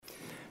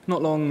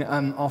Not long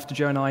after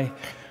Joe and I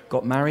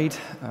got married,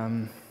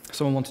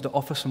 someone wanted to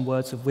offer some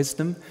words of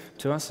wisdom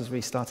to us as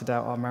we started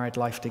out our married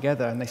life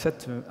together. And they said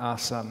to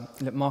us,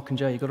 look, Mark and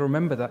Joe, you've got to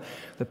remember that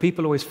the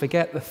people always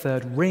forget the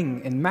third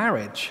ring in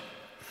marriage.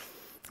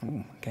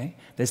 Ooh, okay.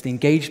 There's the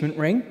engagement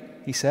ring,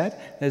 he said.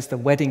 There's the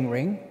wedding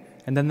ring.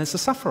 And then there's the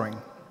suffering.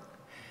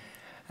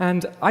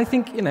 And I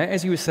think,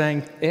 as you were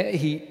saying,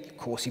 of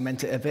course, he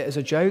meant it a bit as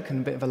a joke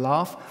and a bit of a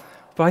laugh.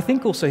 But I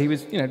think also he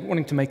was,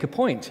 wanting to make a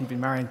point. He'd been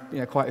married,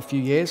 quite a few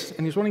years,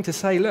 and he was wanting to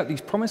say, look,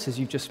 these promises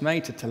you've just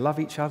made to love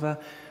each other,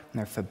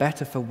 for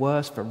better, for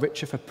worse, for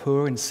richer, for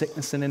poorer, in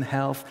sickness and in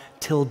health,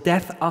 till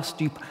death us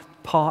do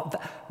part.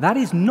 That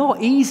is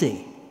not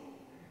easy.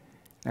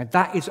 Now,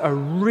 that is a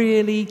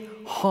really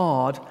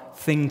hard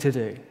thing to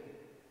do.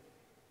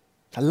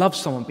 To love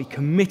someone, be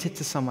committed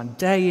to someone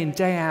day in,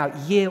 day out,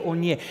 year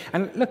on year.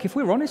 And look, if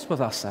we're honest with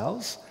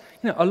ourselves,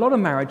 a lot of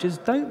marriages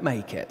don't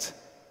make it.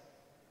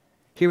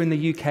 Here in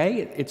the UK,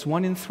 it's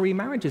 1 in 3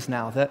 marriages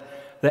now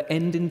that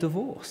end in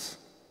divorce.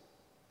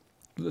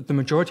 The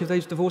majority of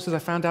those divorces, I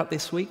found out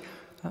this week,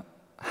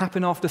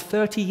 happen after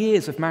 30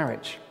 years of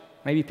marriage.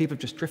 Maybe people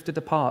have just drifted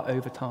apart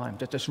over time.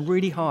 Just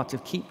really hard to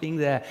keep being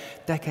there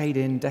decade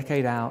in,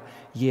 decade out,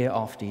 year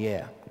after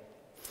year.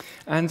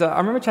 And I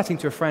remember chatting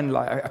to a friend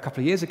a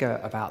couple of years ago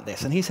about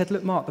this, and he said,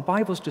 look, Mark, the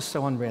Bible's just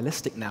so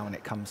unrealistic now when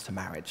it comes to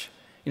marriage.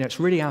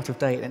 It's really out of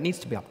date and it needs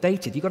to be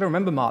updated. You've got to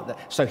remember, Mark,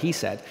 that, so he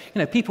said,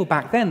 people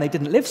back then, they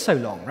didn't live so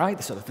long, right?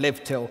 They sort of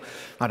lived till,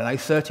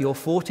 30 or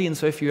 40, and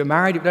so if you were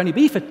married, it would only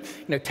be for,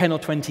 10 or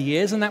 20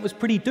 years, and that was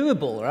pretty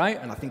doable, right?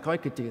 And I think I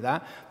could do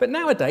that. But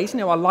nowadays,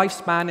 our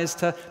lifespan is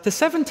to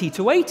 70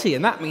 to 80,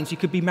 and that means you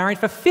could be married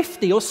for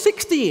 50 or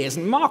 60 years.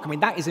 And Mark,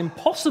 that is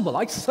impossible.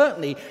 I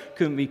certainly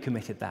couldn't be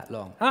committed that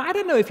long. I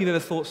don't know if you've ever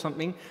thought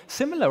something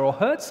similar or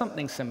heard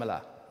something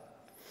similar.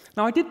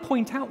 Now, I did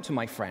point out to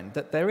my friend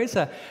that there is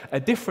a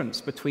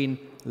difference between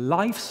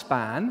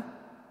lifespan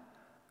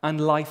and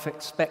life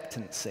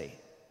expectancy,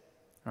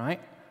 right?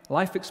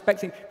 Life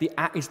expectancy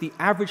is the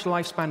average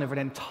lifespan of an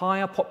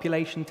entire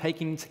population,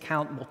 taking into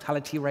account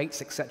mortality rates,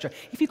 etc.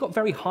 If you've got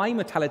very high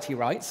mortality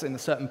rates in a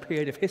certain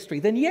period of history,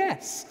 then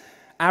yes,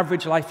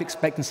 average life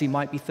expectancy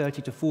might be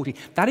 30 to 40.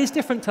 That is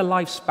different to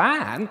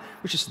lifespan,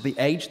 which is the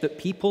age that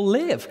people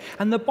live.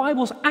 And the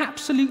Bible's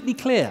absolutely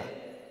clear.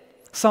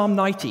 Psalm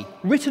 90,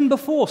 written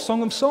before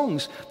Song of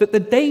Songs, that the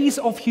days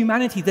of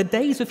humanity, the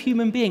days of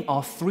human being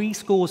are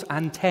 70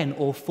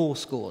 or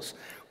 80,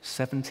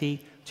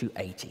 70 to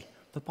 80.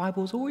 The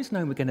Bible's always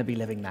known we're going to be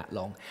living that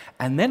long.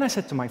 And then I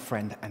said to my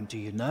friend, and do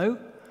you know,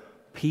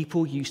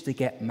 people used to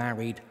get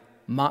married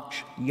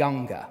much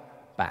younger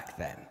back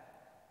then.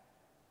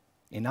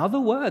 In other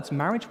words,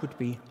 marriage would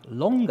be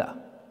longer.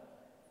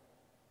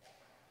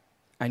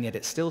 And yet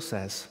it still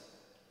says,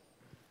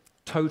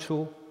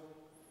 total,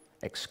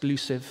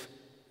 exclusive,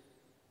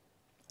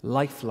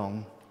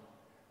 lifelong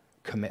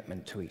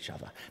commitment to each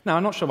other. Now,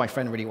 I'm not sure my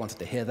friend really wanted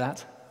to hear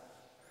that,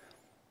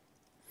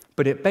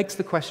 but it begs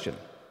the question,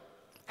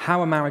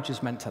 how a marriage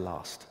is meant to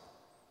last?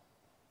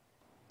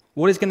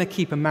 What is going to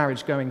keep a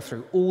marriage going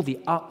through all the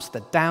ups,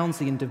 the downs,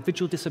 the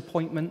individual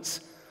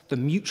disappointments, the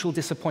mutual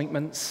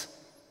disappointments,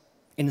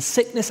 in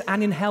sickness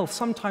and in health,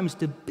 sometimes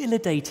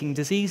debilitating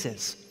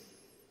diseases,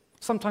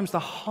 sometimes the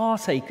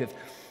heartache of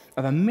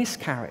a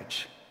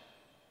miscarriage?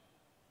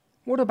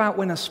 What about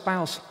when a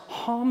spouse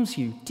harms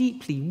you,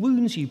 deeply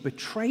wounds you,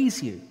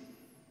 betrays you?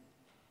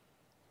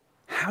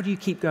 How do you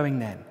keep going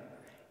then?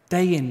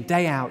 Day in,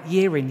 day out,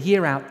 year in,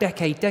 year out,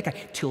 decade,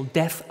 till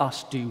death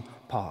us do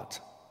part.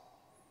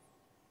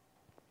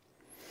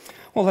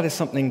 Well, that is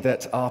something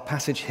that our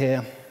passage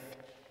here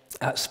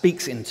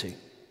speaks into.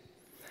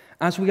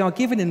 As we are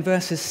given in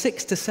verses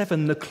 6 to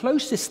 7, the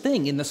closest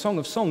thing in the Song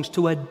of Songs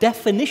to a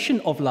definition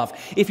of love.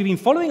 If you've been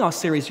following our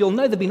series, you'll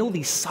know there have been all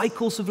these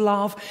cycles of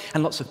love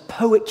and lots of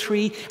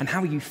poetry and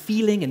how are you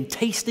feeling and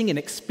tasting and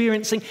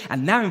experiencing.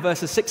 And now in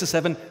verses 6 to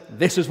 7,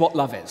 this is what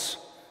love is.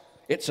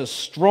 It's as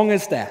strong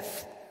as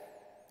death.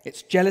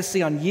 Its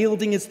jealousy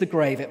unyielding as the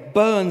grave. It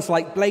burns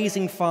like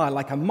blazing fire,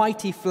 like a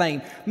mighty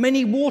flame.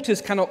 Many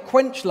waters cannot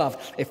quench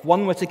love. If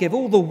one were to give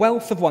all the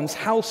wealth of one's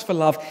house for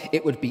love,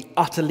 it would be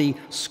utterly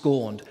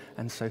scorned.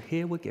 And so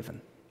here we're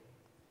given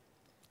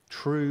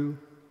true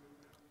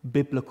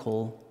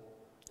biblical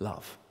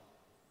love,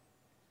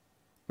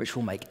 which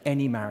will make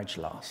any marriage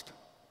last.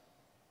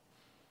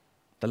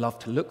 The love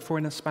to look for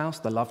in a spouse,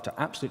 the love to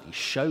absolutely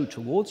show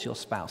towards your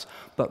spouse,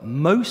 but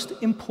most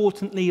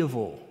importantly of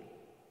all,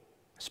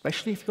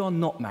 especially if you are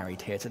not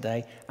married here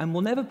today and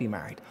will never be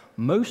married,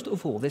 most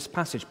of all, this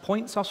passage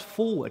points us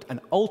forward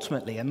and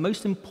ultimately and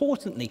most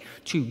importantly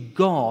to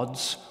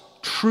God's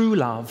true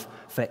love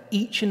for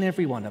each and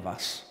every one of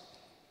us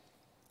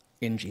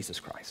in Jesus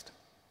Christ.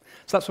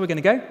 So that's where we're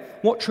going to go.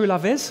 What true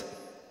love is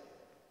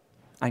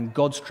and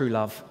God's true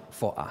love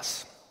for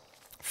us.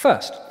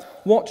 First,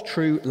 what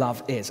true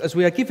love is. As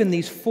we are given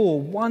these 4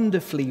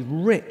 wonderfully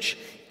rich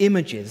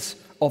images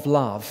of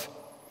love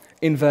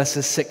in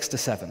verses 6 to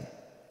 7.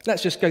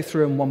 Let's just go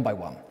through them one by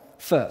one.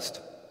 First,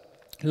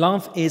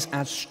 love is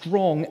as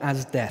strong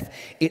as death.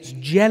 Its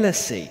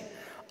jealousy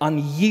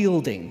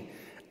unyielding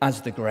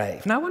as the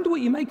grave. Now, I wonder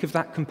what you make of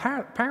that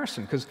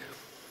comparison, because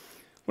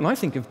when I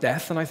think of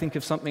death, and I think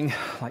of something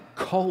like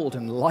cold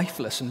and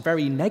lifeless and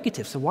very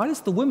negative. So why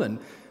does the woman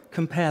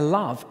compare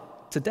love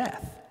to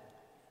death?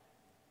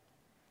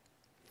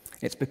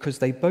 It's because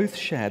they both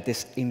shared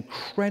this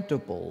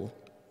incredible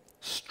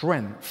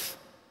strength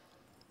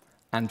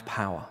and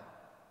power.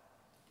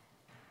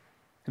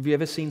 Have you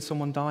ever seen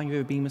someone dying? Have you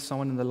ever been with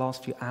someone in the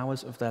last few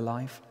hours of their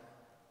life?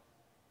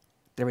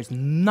 There is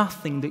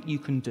nothing that you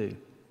can do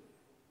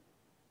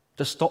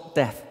to stop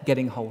death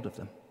getting hold of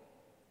them.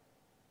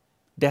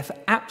 Death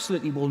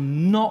absolutely will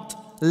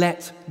not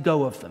let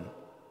go of them.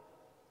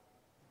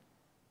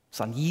 It's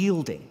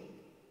unyielding.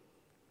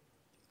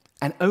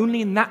 And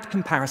only in that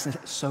comparison,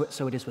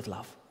 so it is with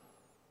love.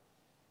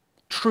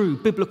 True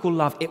biblical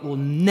love, it will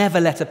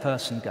never let a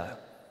person go.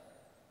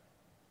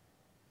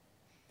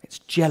 It's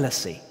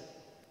jealousy,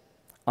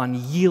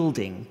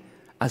 unyielding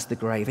as the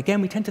grave.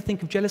 Again, we tend to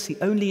think of jealousy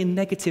only in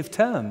negative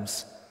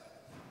terms.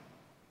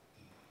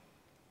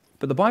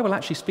 But the Bible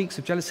actually speaks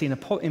of jealousy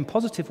in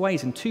positive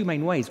ways, in two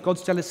main ways.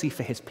 God's jealousy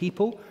for his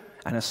people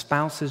and a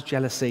spouse's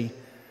jealousy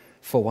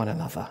for one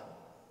another.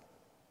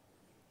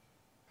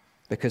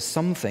 Because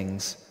some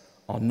things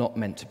are not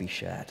meant to be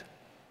shared.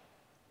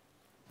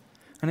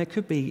 And it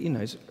could be,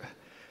 as a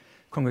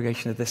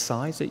congregation of this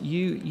size, that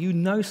you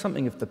know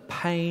something of the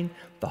pain,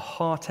 the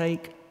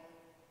heartache,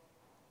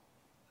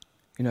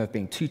 of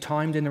being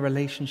two-timed in a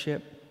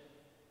relationship.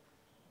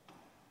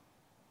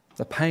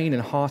 The pain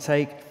and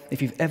heartache, if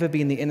you've ever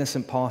been the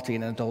innocent party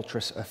in an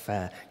adulterous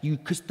affair,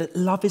 because the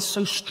love is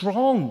so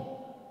strong.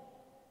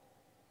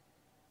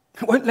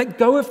 It won't let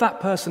go of that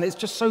person. It's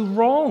just so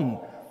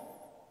wrong.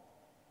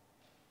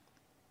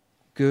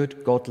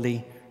 Good,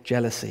 godly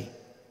jealousy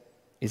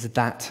is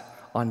that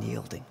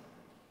unyielding.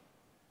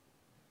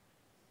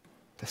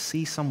 To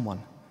see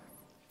someone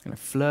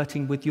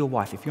flirting with your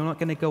wife, if you're not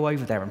going to go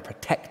over there and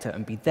protect her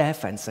and be there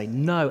for her and say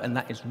no, and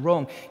that is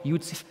wrong,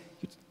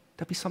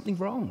 there'd be something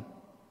wrong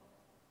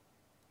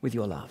with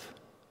your love.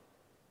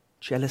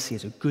 Jealousy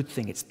is a good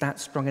thing. It's that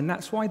strong. And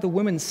that's why the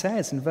woman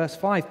says in verse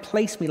 5,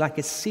 place me like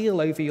a seal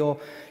over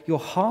your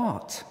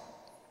heart,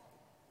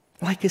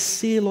 like a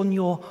seal on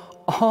your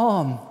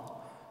arm.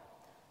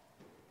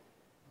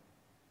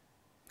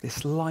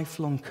 This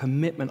lifelong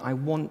commitment, I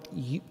want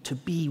you to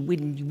be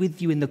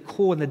with you in the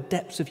core and the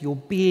depths of your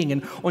being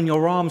and on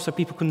your arm so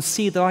people can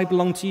see that I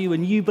belong to you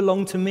and you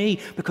belong to me,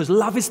 because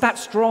love is that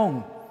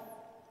strong.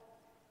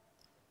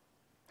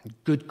 And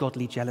good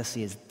godly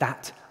jealousy is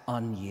that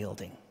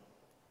unyielding.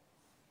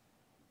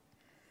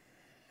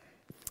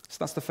 So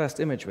that's the first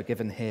image we're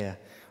given here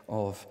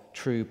of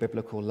true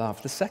biblical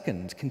love. The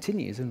second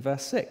continues in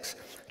verse 6.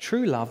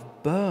 True love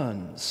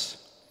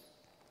burns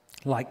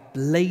like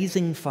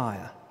blazing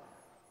fire,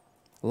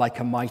 like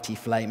a mighty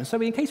flame. And so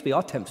in case we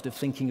are tempted of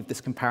thinking of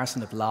this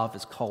comparison of love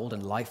as cold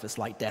and lifeless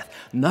like death,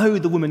 no,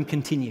 the woman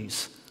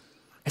continues.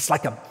 It's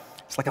like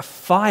a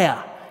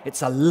fire.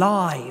 It's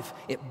alive.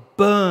 It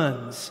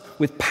burns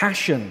with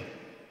passion.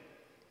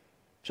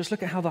 Just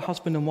look at how the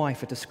husband and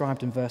wife are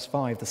described in verse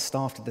 5, the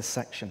start of this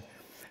section.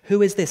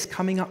 Who is this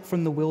coming up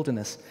from the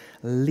wilderness,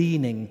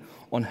 leaning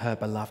on her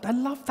beloved? I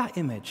love that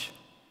image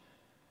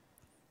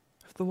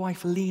of the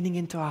wife leaning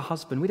into her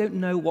husband. We don't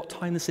know what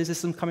time this is.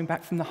 Is them coming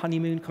back from the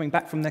honeymoon, coming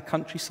back from their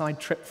countryside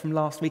trip from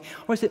last week?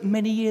 Or is it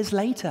many years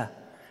later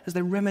as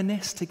they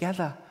reminisce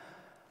together?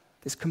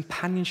 This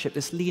companionship,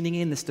 this leaning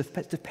in, this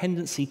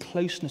dependency,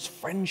 closeness,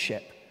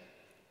 friendship.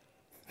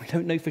 We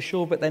don't know for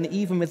sure, but then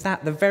even with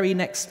that, the very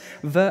next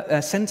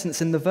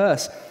sentence in the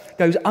verse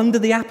goes, under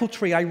the apple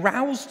tree I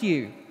roused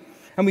you.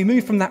 And we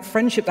move from that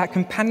friendship, that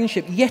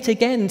companionship, yet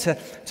again to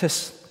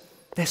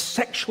their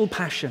sexual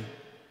passion.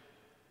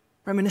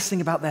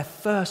 Reminiscing about their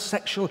first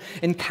sexual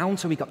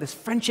encounter, we got this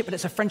friendship, but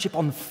it's a friendship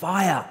on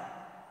fire.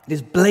 It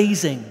is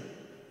blazing.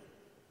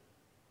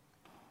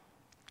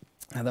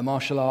 Now, the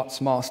martial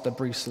arts master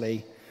Bruce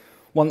Lee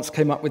once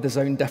came up with his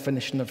own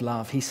definition of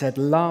love. He said,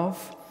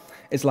 love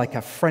is like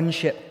a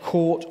friendship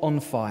caught on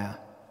fire.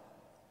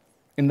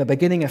 In the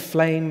beginning, a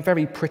flame,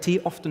 very pretty,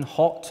 often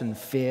hot and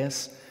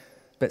fierce,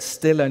 but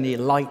still only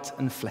light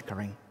and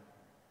flickering.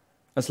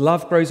 As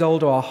love grows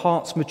older, our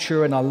hearts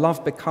mature and our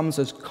love becomes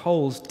as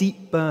coals,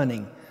 deep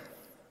burning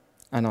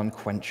and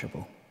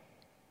unquenchable.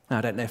 Now,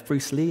 I don't know if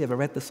Bruce Lee ever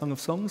read the Song of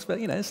Songs, but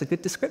it's a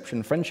good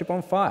description, friendship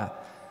on fire,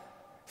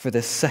 for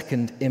this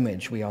second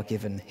image we are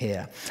given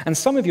here. And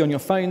some of you on your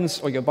phones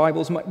or your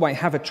Bibles might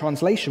have a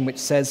translation which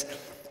says,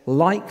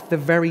 like the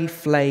very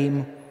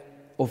flame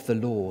of the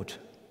Lord.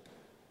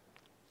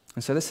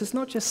 And so this is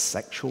not just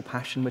sexual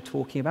passion we're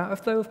talking about,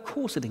 although of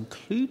course it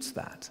includes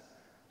that.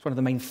 It's one of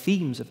the main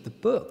themes of the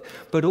book,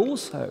 but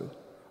also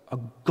a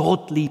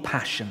godly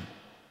passion.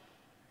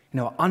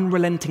 An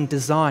unrelenting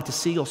desire to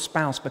see your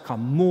spouse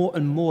become more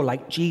and more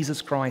like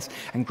Jesus Christ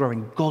and grow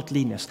in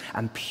godliness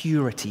and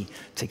purity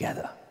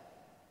together.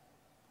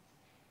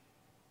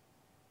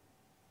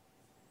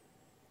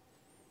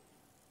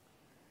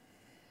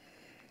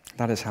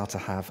 That is how to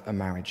have a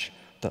marriage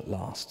that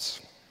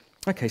lasts.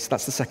 Okay, so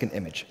that's the second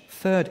image.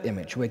 Third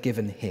image we're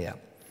given here.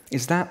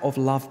 is that of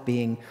love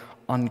being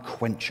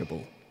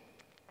unquenchable.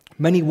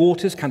 Many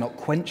waters cannot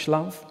quench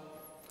love.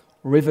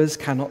 Rivers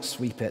cannot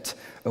sweep it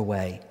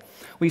away.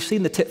 We've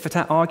seen the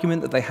tit-for-tat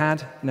argument that they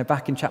had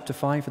back in chapter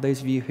 5, for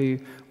those of you who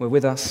were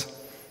with us.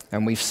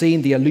 And we've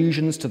seen the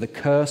allusions to the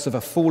curse of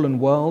a fallen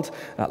world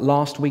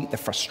last week, the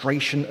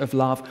frustration of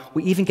love.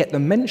 We even get the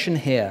mention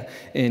here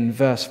in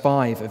verse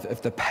 5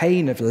 of the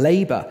pain of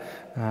labor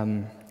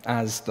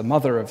as the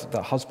mother of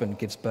the husband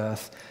gives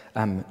birth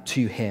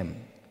to him.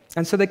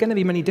 And so there are going to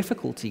be many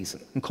difficulties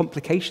and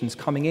complications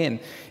coming in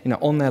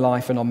on their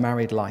life and on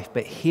married life.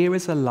 But here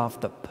is a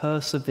love that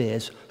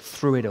perseveres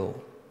through it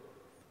all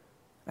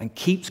and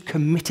keeps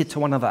committed to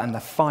one another, and the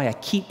fire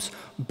keeps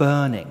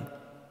burning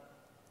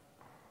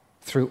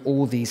through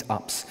all these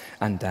ups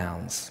and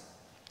downs.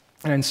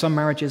 And in some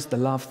marriages, the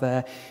love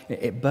there,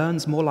 it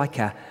burns more like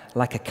a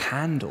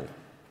candle.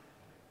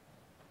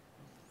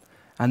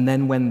 And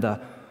then when the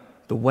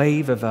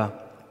wave of a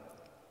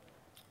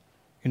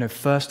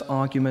first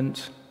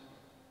argument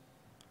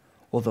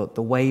or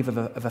the wave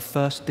of a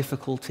first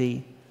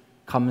difficulty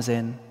comes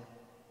in,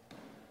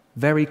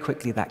 very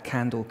quickly that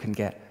candle can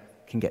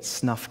get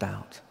snuffed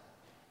out.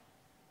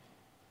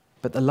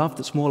 But the love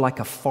that's more like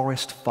a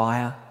forest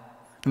fire,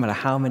 no matter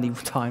how many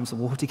times the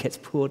water gets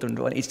poured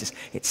under it,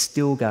 it's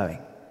still going.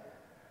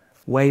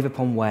 Wave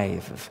upon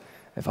wave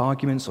of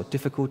arguments or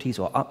difficulties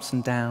or ups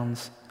and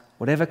downs,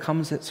 whatever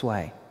comes its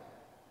way.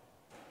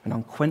 An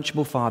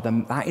unquenchable fire,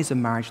 that is a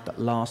marriage that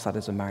lasts, that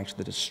is a marriage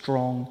that is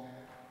strong,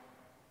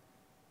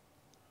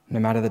 no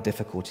matter the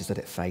difficulties that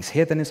it faces.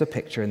 Here then is a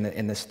picture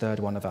in this third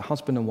one of a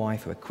husband and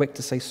wife who are quick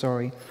to say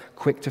sorry,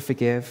 quick to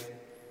forgive,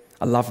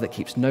 a love that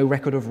keeps no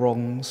record of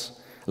wrongs,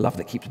 a love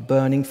that keeps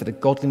burning for the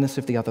godliness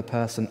of the other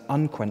person,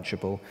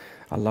 unquenchable,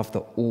 a love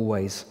that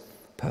always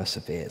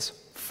perseveres.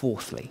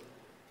 Fourthly,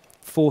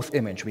 fourth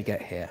image we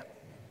get here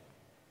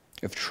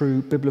of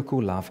true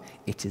biblical love,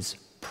 it is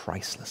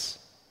priceless.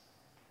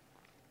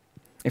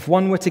 If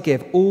one were to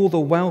give all the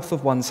wealth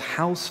of one's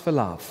house for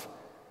love,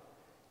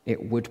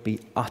 it would be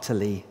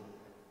utterly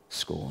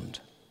scorned.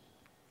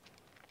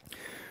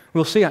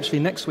 We'll see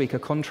actually next week a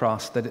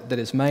contrast that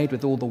is made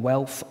with all the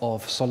wealth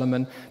of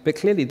Solomon, but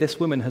clearly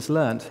this woman has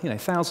learned,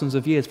 thousands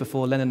of years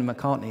before Lennon and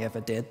McCartney ever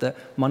did, that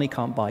money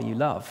can't buy you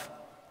love.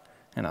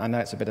 And I know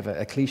it's a bit of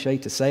a cliche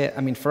to say it.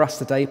 I mean, for us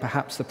today,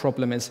 perhaps the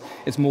problem is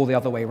more the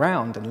other way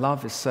around, and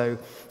love is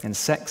and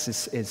sex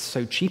is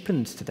so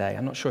cheapened today.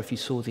 I'm not sure if you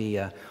saw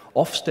the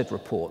Ofsted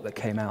report that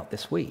came out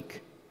this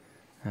week,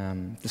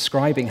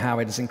 describing how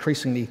it is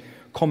increasingly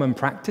common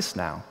practice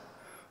now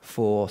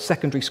for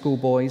secondary school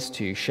boys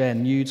to share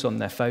nudes on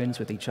their phones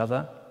with each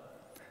other.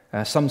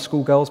 Some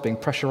schoolgirls being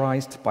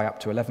pressurized by up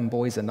to 11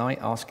 boys a night,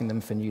 asking them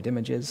for nude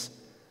images.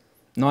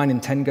 9 in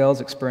 10 girls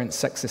experience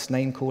sexist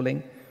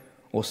name-calling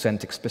or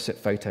sent explicit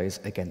photos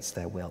against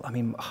their will. I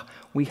mean,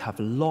 we have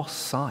lost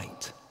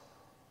sight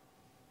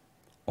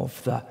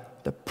of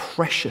the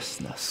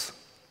preciousness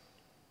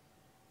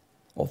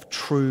of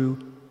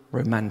true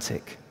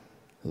romantic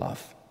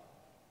love.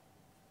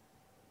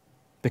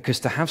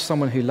 Because to have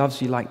someone who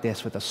loves you like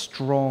this with a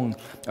strong,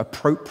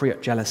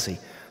 appropriate jealousy,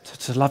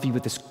 to love you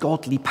with this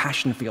godly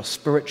passion for your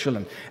spiritual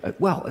and,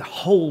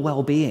 whole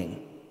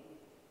well-being,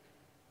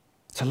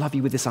 to love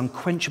you with this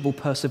unquenchable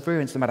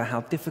perseverance no matter how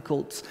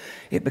difficult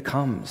it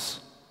becomes,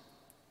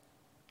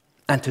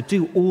 and to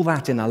do all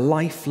that in a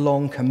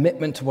lifelong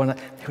commitment to one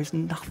another, there is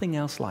nothing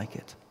else like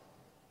it.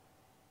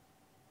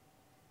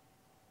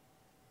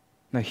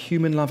 No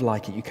human love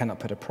like it. You cannot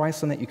put a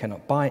price on it, you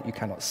cannot buy it, you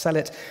cannot sell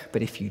it,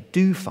 but if you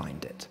do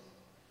find it,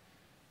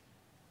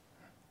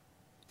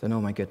 then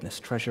oh my goodness,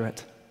 treasure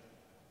it,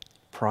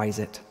 prize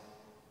it,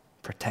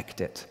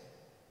 protect it,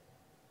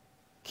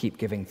 keep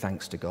giving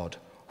thanks to God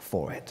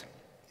for it.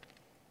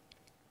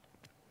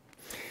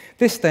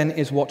 This then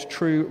is what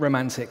true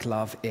romantic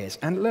love is.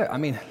 And look, I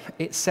mean,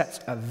 it sets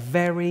a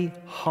very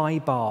high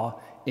bar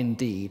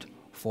indeed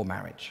for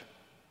marriage.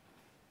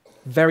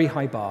 Very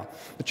high bar.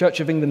 The Church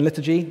of England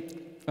liturgy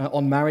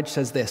on marriage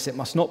says this: it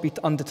must not be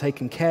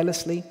undertaken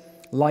carelessly,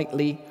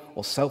 lightly,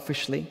 or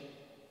selfishly,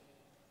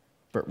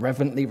 but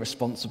reverently,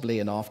 responsibly,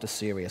 and after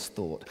serious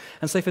thought.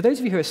 And so for those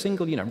of you who are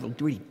single,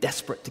 really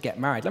desperate to get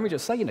married, let me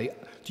just say,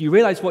 do you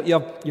realize what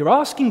you're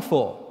asking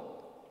for?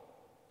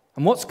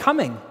 And what's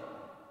coming?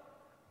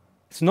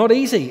 It's not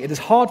easy. It is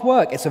hard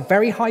work. It's a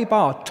very high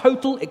bar.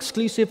 Total,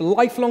 exclusive,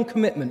 lifelong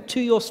commitment to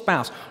your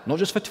spouse, not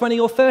just for 20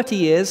 or 30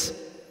 years,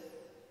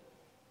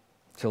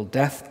 till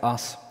death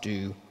us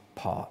do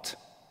part.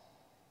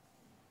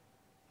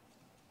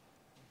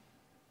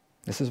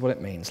 This is what it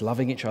means,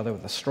 loving each other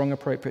with a strong,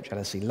 appropriate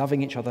jealousy,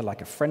 loving each other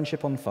like a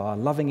friendship on fire,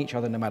 loving each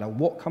other no matter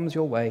what comes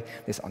your way,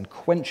 this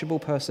unquenchable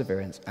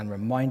perseverance, and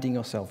reminding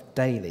yourself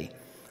daily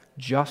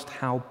just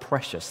how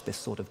precious this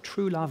sort of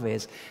true love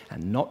is,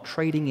 and not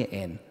trading it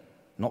in,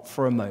 not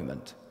for a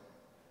moment,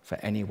 for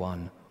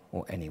anyone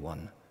or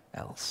anyone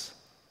else.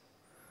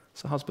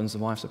 So husbands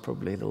and wives are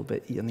probably a little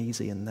bit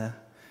uneasy in their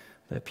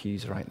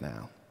pews right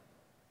now.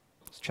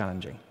 It's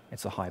challenging.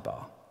 It's a high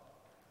bar.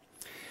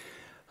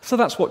 So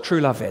that's what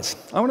true love is.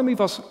 I want to move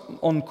us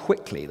on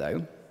quickly,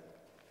 though,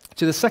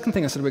 So the second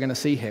thing I said we're going to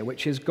see here,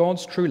 which is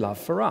God's true love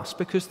for us,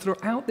 because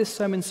throughout this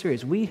sermon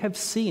series, we have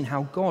seen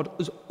how God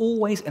was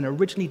always and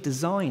originally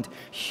designed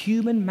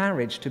human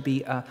marriage to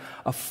be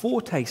a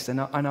foretaste and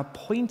a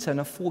pointer and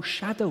a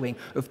foreshadowing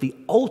of the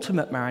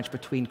ultimate marriage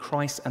between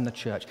Christ and the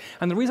church.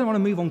 And the reason I want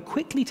to move on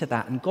quickly to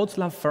that and God's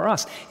love for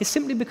us is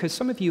simply because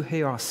some of you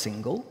here are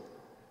single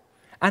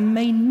and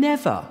may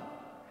never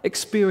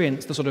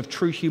experience the sort of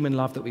true human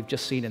love that we've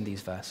just seen in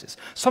these verses.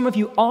 Some of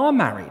you are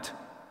married,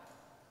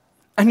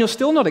 and you're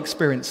still not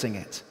experiencing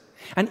it.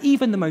 And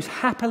even the most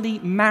happily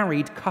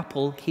married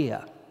couple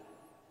here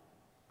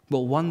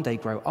will one day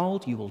grow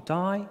old, you will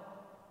die,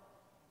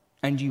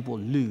 and you will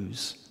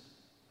lose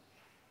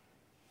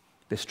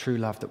this true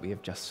love that we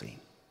have just seen.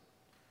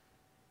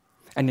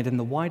 And yet in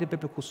the wider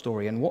biblical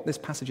story, and what this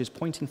passage is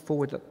pointing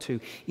forward to,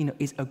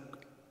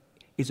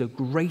 is a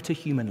greater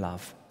human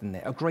love than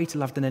there, a greater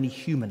love than any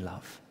human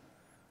love,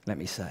 let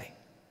me say.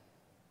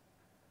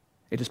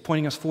 It is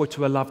pointing us forward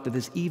to a love that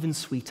is even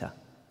sweeter,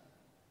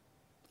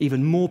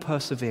 even more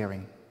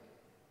persevering,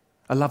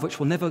 a love which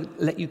will never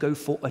let you go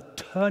for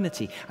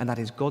eternity, and that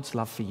is God's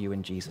love for you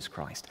in Jesus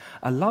Christ.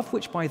 A love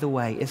which, by the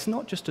way, is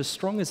not just as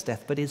strong as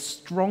death, but is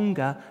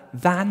stronger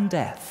than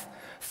death.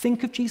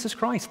 Think of Jesus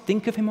Christ.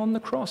 Think of him on the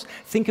cross.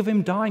 Think of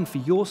him dying for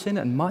your sin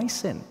and my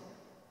sin.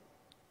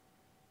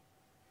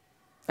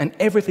 And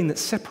everything that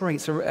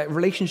separates a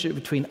relationship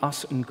between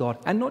us and God,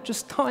 and not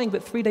just dying,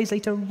 but 3 days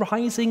later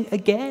rising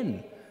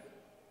again.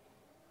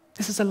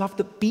 This is a love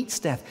that beats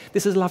death.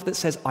 This is a love that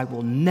says, I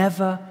will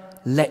never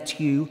let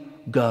you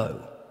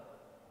go.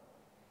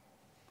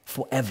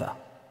 Forever.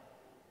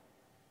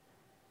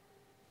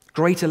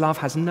 Greater love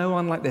has no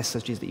one like this,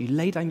 says Jesus, that you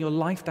lay down your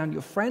life down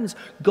your friends.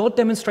 God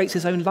demonstrates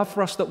his own love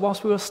for us that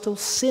whilst we were still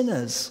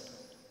sinners,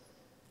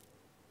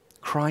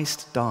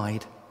 Christ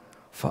died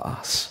for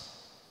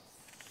us.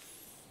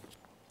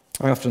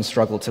 I often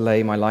struggle to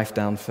lay my life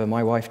down for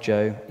my wife,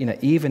 Jo,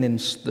 even in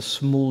the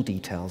small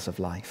details of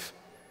life.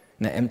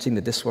 Emptying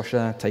the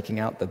dishwasher,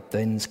 taking out the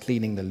bins,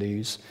 cleaning the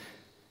loos.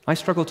 I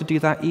struggle to do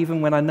that even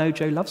when I know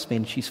Jo loves me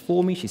and she's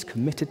for me, she's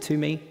committed to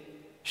me,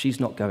 she's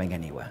not going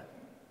anywhere.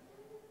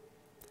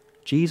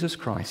 Jesus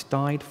Christ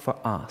died for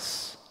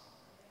us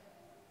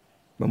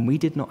when we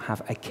did not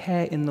have a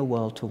care in the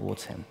world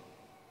towards him,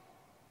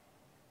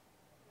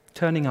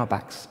 turning our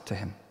backs to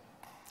him,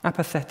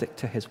 apathetic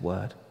to his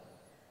word,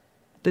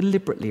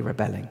 deliberately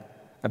rebelling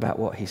about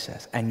what he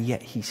says, and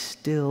yet he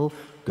still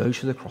goes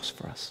to the cross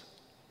for us.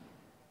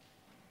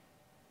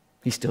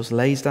 He still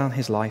lays down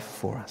his life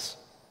for us.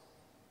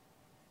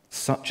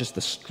 Such is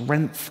the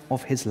strength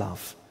of his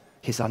love,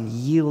 his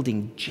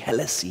unyielding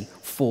jealousy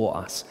for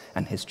us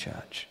and his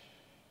church.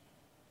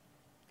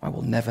 I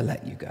will never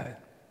let you go.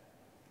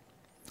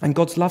 And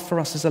God's love for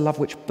us is a love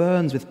which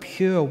burns with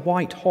pure,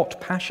 white, hot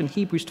passion.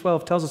 Hebrews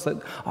 12 tells us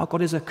that our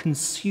God is a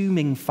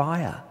consuming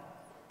fire.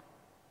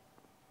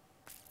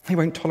 He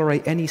won't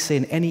tolerate any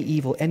sin, any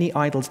evil, any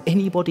idols,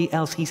 anybody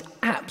else. He's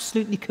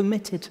absolutely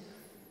committed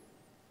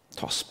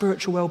to our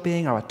spiritual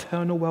well-being, our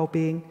eternal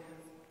well-being.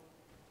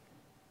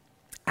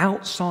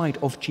 Outside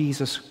of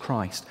Jesus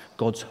Christ,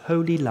 God's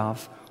holy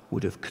love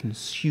would have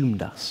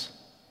consumed us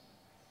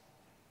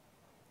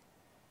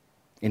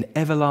in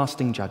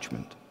everlasting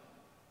judgment.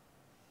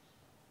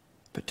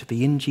 But to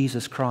be in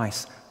Jesus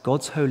Christ,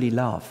 God's holy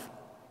love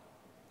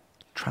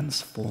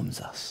transforms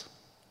us.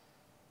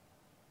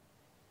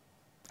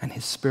 And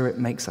his Spirit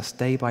makes us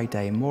day by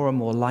day more and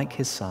more like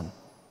his Son.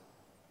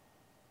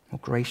 More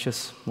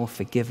gracious, more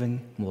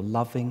forgiving, more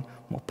loving,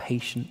 more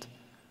patient,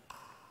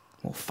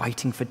 more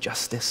fighting for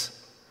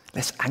justice,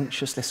 less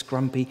anxious, less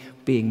grumpy,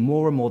 being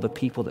more and more the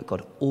people that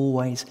God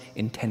always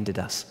intended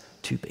us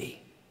to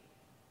be.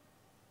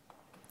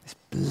 This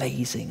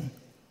blazing,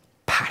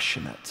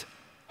 passionate,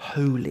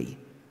 holy,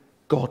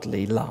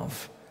 godly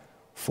love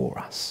for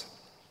us.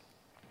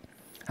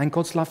 And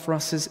God's love for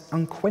us is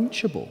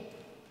unquenchable.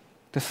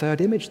 The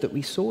third image that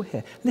we saw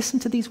here. Listen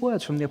to these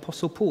words from the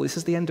Apostle Paul. This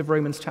is the end of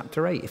Romans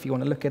chapter 8, if you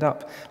want to look it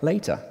up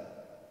later.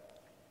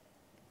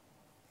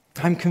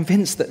 I'm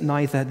convinced that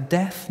neither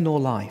death nor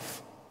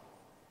life,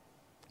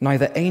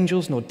 neither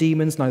angels nor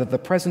demons, neither the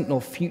present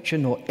nor future,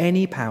 nor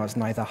any powers,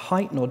 neither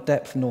height nor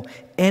depth, nor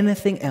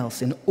anything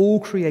else in all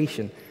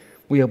creation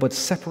will be able to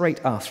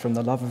separate us from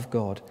the love of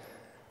God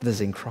that is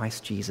in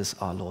Christ Jesus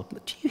our Lord.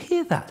 Do you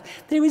hear that?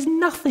 There is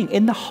nothing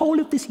in the whole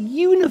of this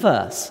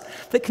universe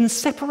that can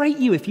separate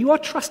you if you are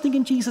trusting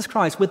in Jesus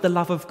Christ with the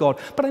love of God.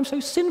 But I'm so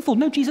sinful.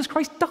 No, Jesus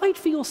Christ died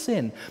for your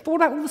sin. But what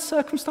about all the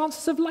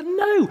circumstances of life?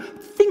 No.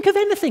 Think of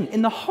anything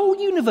in the whole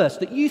universe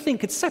that you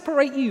think could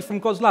separate you from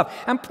God's love.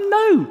 And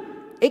no,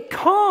 it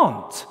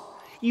can't.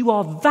 You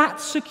are that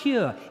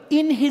secure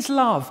in his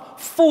love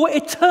for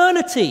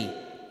eternity.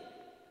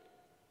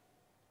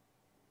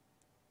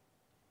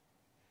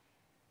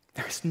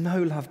 There is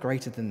no love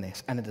greater than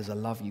this, and it is a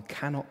love you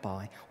cannot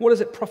buy. What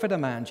does it profit a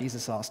man,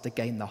 Jesus asked, to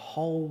gain the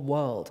whole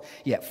world,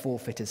 yet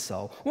forfeit his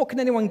soul? What can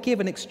anyone give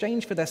in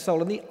exchange for their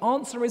soul? And the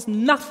answer is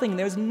nothing.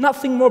 There is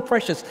nothing more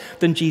precious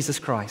than Jesus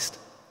Christ.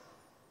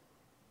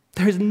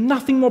 There is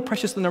nothing more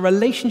precious than a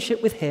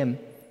relationship with him.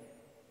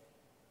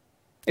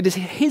 It is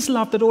his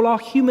love that all our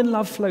human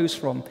love flows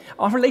from.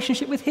 Our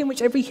relationship with him,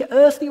 which every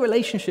earthly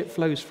relationship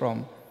flows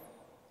from.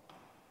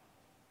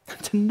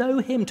 To know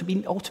him, to be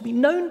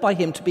known by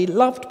him, to be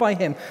loved by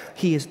him.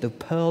 He is the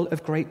pearl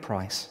of great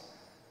price.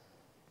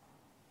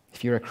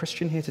 If you're a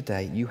Christian here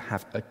today, you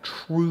have a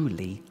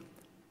truly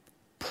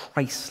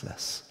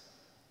priceless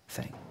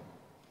thing.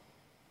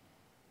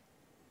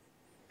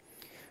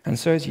 And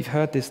so as you've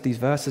heard these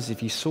verses,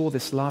 if you saw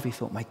this love, you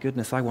thought, my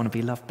goodness, I want to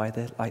be loved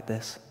like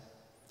this.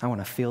 I want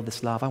to feel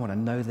this love. I want to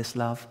know this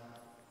love.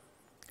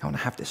 I want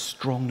to have this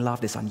strong love,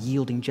 this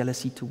unyielding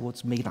jealousy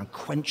towards me, an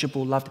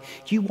unquenchable love.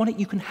 Do you want it?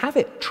 You can have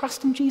it.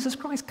 Trust in Jesus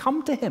Christ.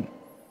 Come to him. You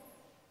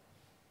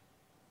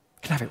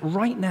can have it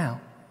right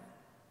now.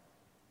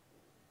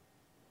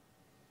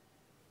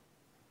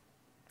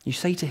 You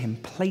say to him,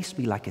 place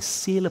me like a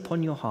seal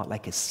upon your heart,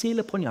 like a seal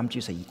upon your arm.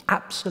 You say,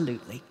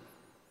 absolutely.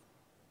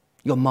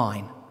 You're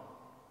mine.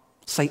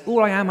 Say,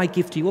 all I am I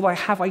give to you, all I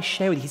have I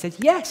share with you. He says,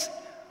 yes.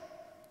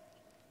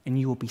 And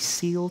you will be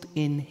sealed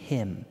in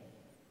him,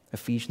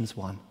 Ephesians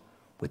 1,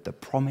 with the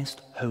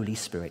promised Holy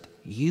Spirit.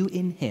 You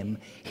in him,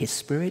 his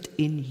Spirit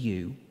in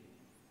you.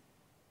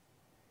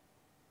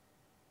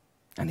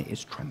 And it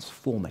is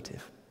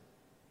transformative.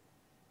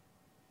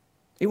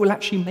 It will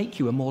actually make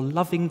you a more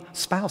loving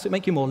spouse. It'll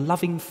make you a more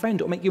loving friend.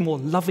 It'll make you a more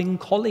loving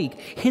colleague.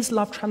 His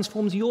love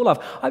transforms your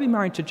love. I've been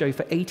married to Jo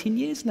for 18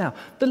 years now.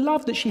 The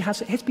love that she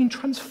has been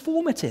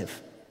transformative.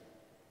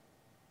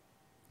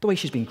 The way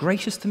she's been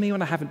gracious to me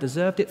when I haven't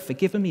deserved it,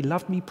 forgiven me,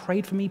 loved me,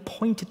 prayed for me,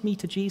 pointed me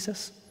to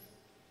Jesus.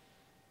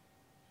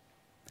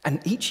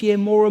 And each year,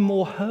 more and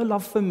more, her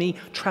love for me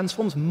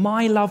transforms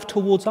my love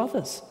towards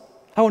others.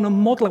 I want to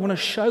model, I want to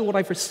show what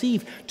I've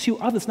received to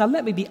others. Now,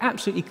 let me be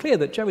absolutely clear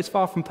that Jo is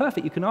far from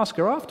perfect. You can ask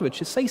her afterwards.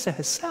 She'll say so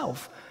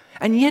herself.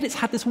 And yet it's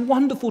had this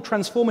wonderful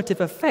transformative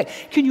effect.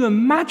 Can you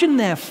imagine,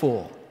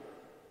 therefore,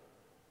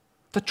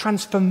 the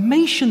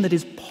transformation that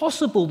is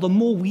possible the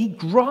more we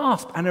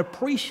grasp and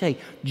appreciate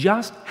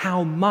just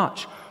how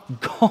much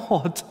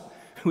God,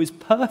 who is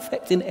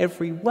perfect in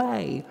every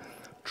way,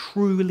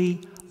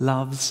 truly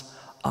loves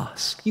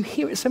us. You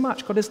hear it so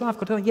much. God is love.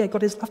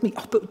 God is love me.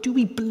 Oh, but do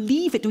we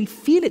believe it? Do we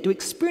feel it? Do we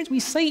experience it? We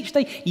say each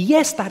day,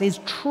 yes, that is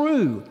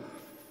true.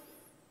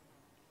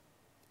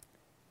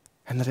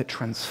 And let it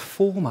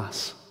transform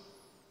us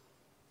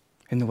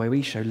in the way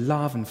we show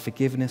love and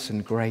forgiveness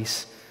and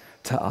grace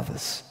to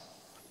others.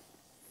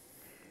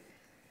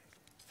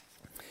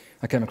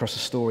 I came across a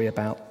story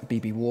about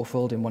B.B.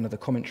 Warfield in one of the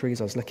commentaries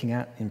I was looking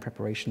at in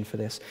preparation for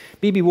this.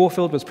 B.B.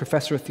 Warfield was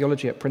professor of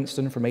theology at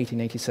Princeton from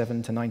 1887 to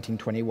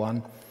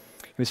 1921.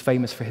 He was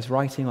famous for his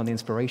writing on the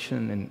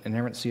inspiration and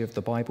inerrancy of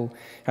the Bible,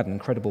 had an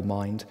incredible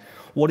mind.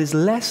 What is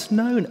less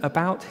known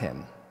about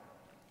him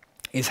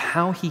is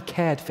how he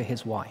cared for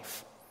his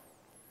wife,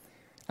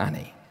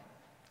 Annie.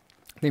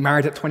 They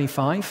married at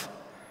 25,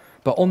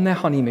 but on their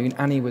honeymoon,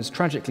 Annie was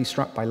tragically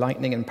struck by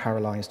lightning and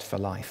paralyzed for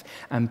life.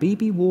 And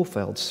B.B.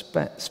 Warfield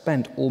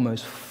spent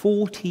almost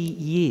 40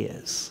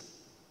 years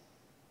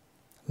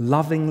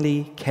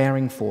lovingly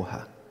caring for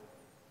her,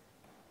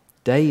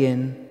 day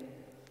in,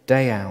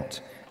 day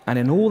out, and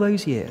in all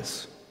those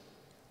years,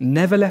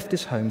 never left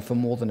his home for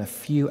more than a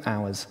few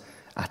hours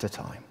at a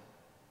time.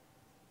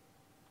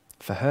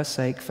 For her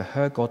sake, for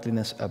her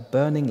godliness, a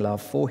burning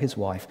love for his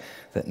wife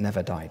that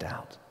never died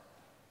out.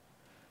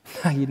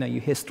 You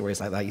hear stories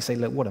like that. You say,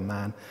 look, what a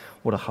man,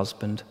 what a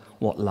husband,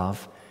 what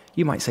love.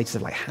 You might say to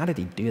yourself, how did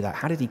he do that?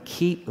 How did he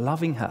keep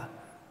loving her?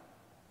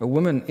 A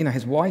woman,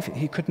 his wife,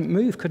 he couldn't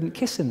move, couldn't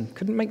kiss him,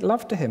 couldn't make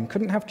love to him,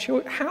 couldn't have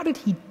children. How did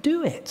he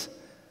do it?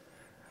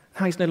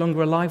 Now he's no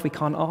longer alive, we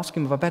can't ask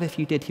him. But I bet if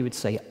you did, he would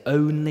say,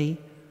 only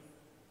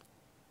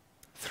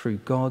through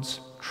God's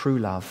true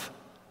love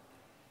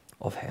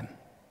of him.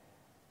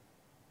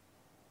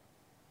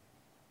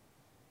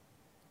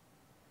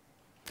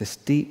 This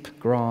deep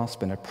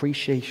grasp and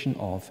appreciation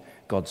of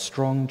God's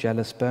strong,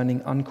 jealous,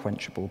 burning,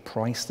 unquenchable,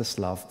 priceless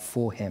love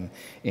for him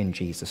in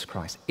Jesus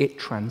Christ. It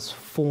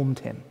transformed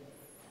him.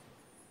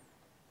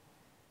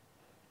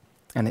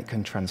 And it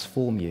can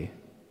transform you.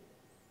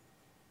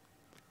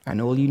 And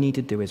all you need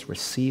to do is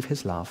receive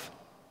his love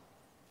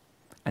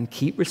and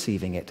keep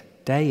receiving it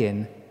day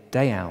in,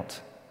 day out,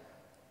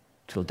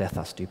 till death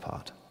us do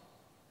part.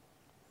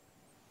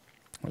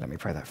 Well, let me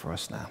pray that for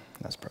us now.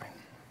 Let's pray.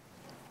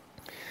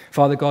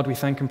 Father God, we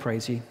thank and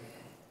praise you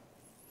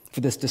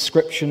for this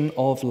description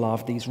of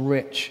love, these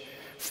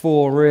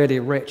four really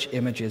rich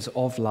images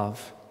of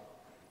love,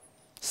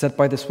 said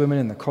by this woman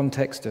in the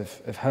context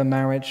of her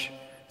marriage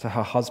to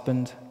her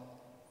husband.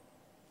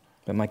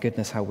 But my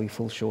goodness, how we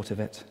fall short of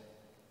it.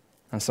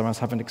 And some of us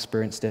haven't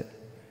experienced it.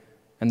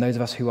 And those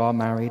of us who are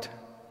married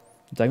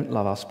don't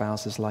love our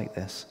spouses like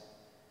this.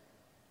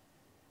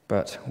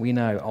 But we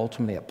know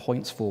ultimately it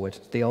points forward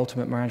to the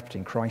ultimate marriage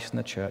between Christ and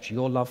the church,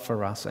 your love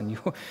for us, and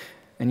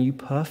you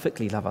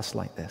perfectly love us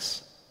like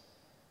this.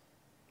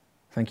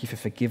 Thank you for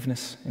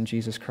forgiveness in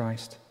Jesus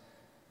Christ.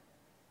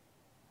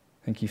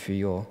 Thank you for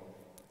your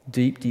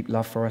deep, deep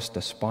love for us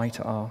despite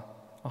our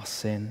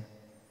sin.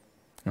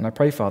 And I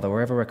pray, Father,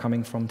 wherever we're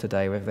coming from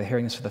today, whether they're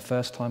hearing this for the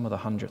first time or the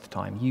 100th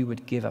time, you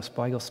would give us,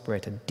 by your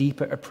Spirit, a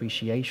deeper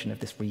appreciation of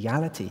this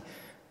reality,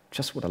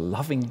 just what a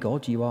loving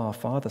God you are,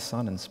 Father,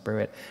 Son, and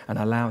Spirit, and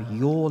allow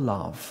your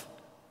love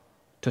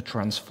to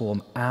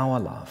transform our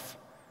love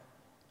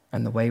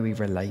and the way we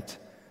relate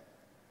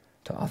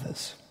to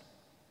others.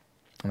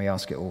 And we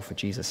ask it all for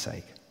Jesus'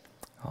 sake.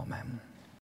 Amen.